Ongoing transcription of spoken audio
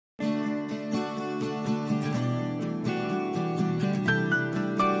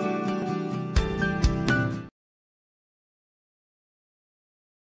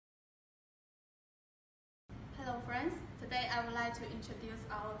Today I would like to introduce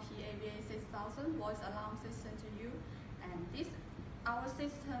our PAVA6000 voice alarm system to you. And our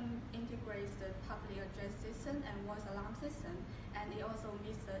system integrates the public address system and voice alarm system, and it also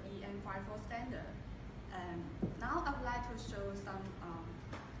meets the EN54 standard. Now I would like to show some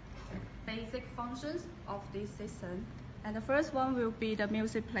basic functions of this system. And the first one will be the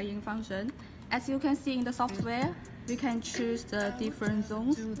music playing function. As you can see in the software, we can choose the different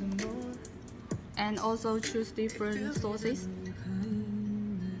zones and also choose different sources.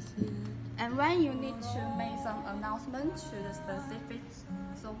 And when you need to make some announcement to the specific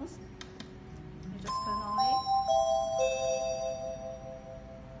zones, you just turn on it.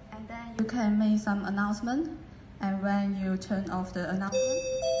 And then you can make some announcement. And when you turn off the announcement,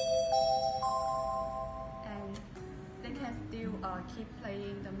 and they can still keep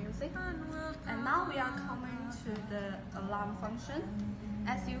playing the music. And now we are coming to the alarm function.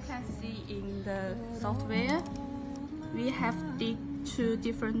 As you can see in the software, we have two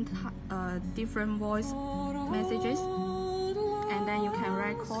different voice messages, and then you can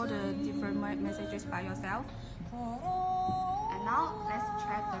record the different messages by yourself. And now let's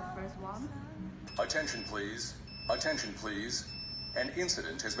check the first one. Attention please. Attention please. An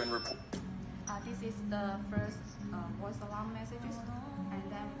incident has been reported. This is the first voice alarm messages, and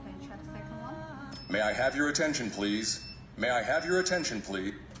then we can check the second one. May I have your attention please? May I have your attention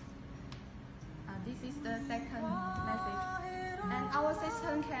please? This is the second message. And our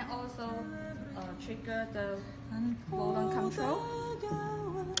system can also trigger the volume control.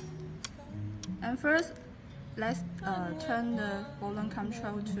 And first, let's turn the volume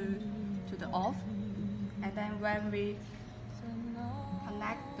control to the off. And then when we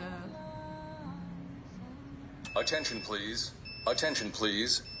connect the... Attention please. Attention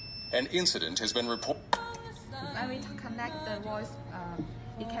please. An incident has been reported. When we connect the voice,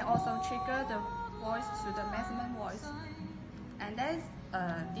 it can also trigger the voice to the maximum voice. And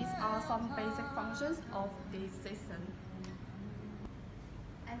these are some basic functions of this system.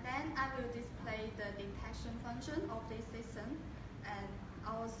 And then I will display the detection function of this system. And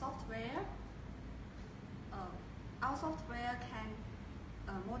our software can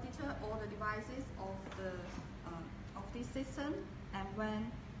monitor all the devices of this system. And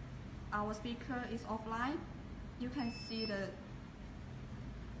when our speaker is offline, you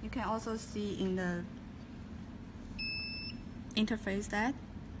can also see in the interface that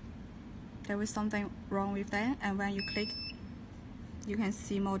there is something wrong with that, and when you click, you can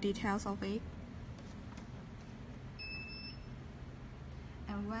see more details of it.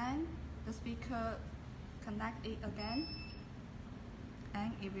 And when the speaker connect it again,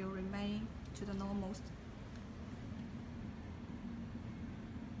 and it will remain to the normal.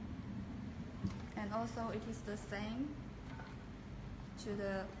 And also it is the same to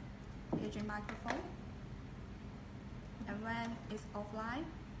the paging microphone. And when it's offline,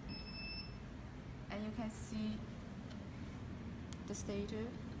 and you can see the status,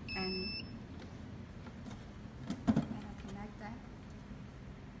 and I connect that,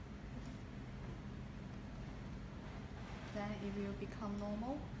 then it will become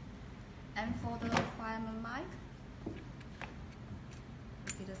normal. And for the fireman mic, it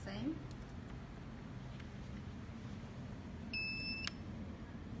will be the same.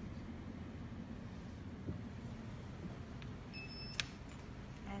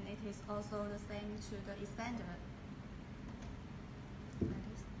 It is also the same to the extender. Like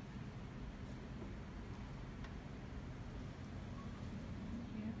this.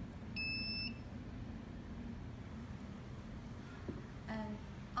 Here. And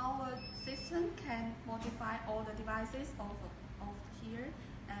our system can modify all the devices of here,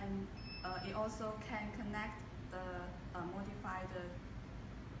 and it also can connect modify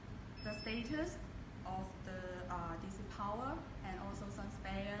the status of the DC power, and also some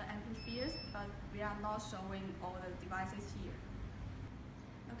spare amplifiers, but we are not showing all the devices here.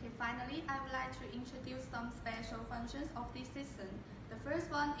 Okay, finally, I would like to introduce some special functions of this system. The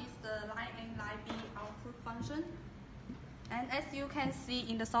first one is the line A, line B output function. And as you can see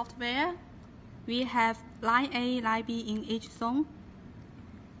in the software, we have line A, line B in each zone.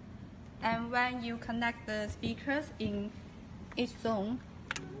 And when you connect the speakers in each zone,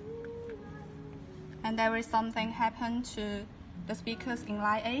 and there is something happen to the speakers in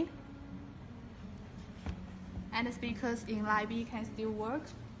line A, and the speakers in line B can still work.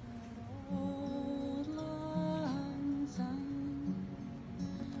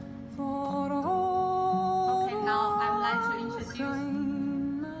 Okay, now I would like to introduce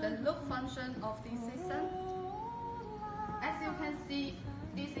the loop function of this system. As you can see,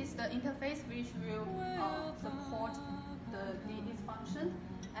 this is the interface which will support the this function,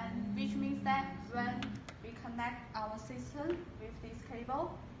 and which means that when we connect our system with this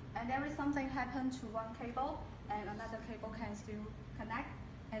cable, and there is something happen to one cable, and another cable can still connect,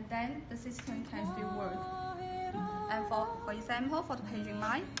 and then the system can still work. And for example, for the paging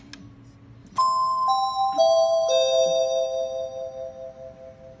line,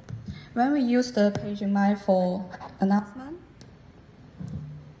 when we use the paging line for announcement,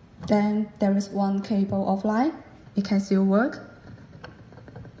 then there is one cable offline. It can still work.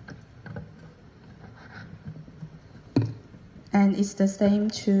 And it's the same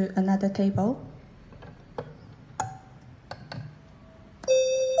to another cable. And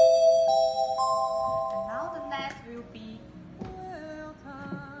now the next will be,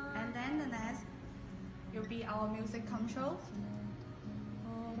 and then the next will be our music control.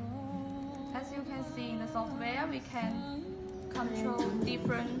 As you can see in the software, we can control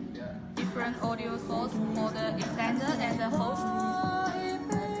different audio source for the extender and the host,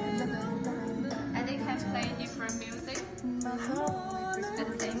 and they can play different music at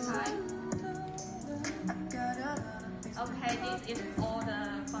the same time. Okay, this is all the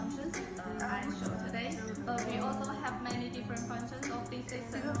functions I showed today, but we also have many different functions of this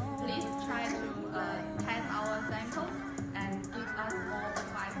system.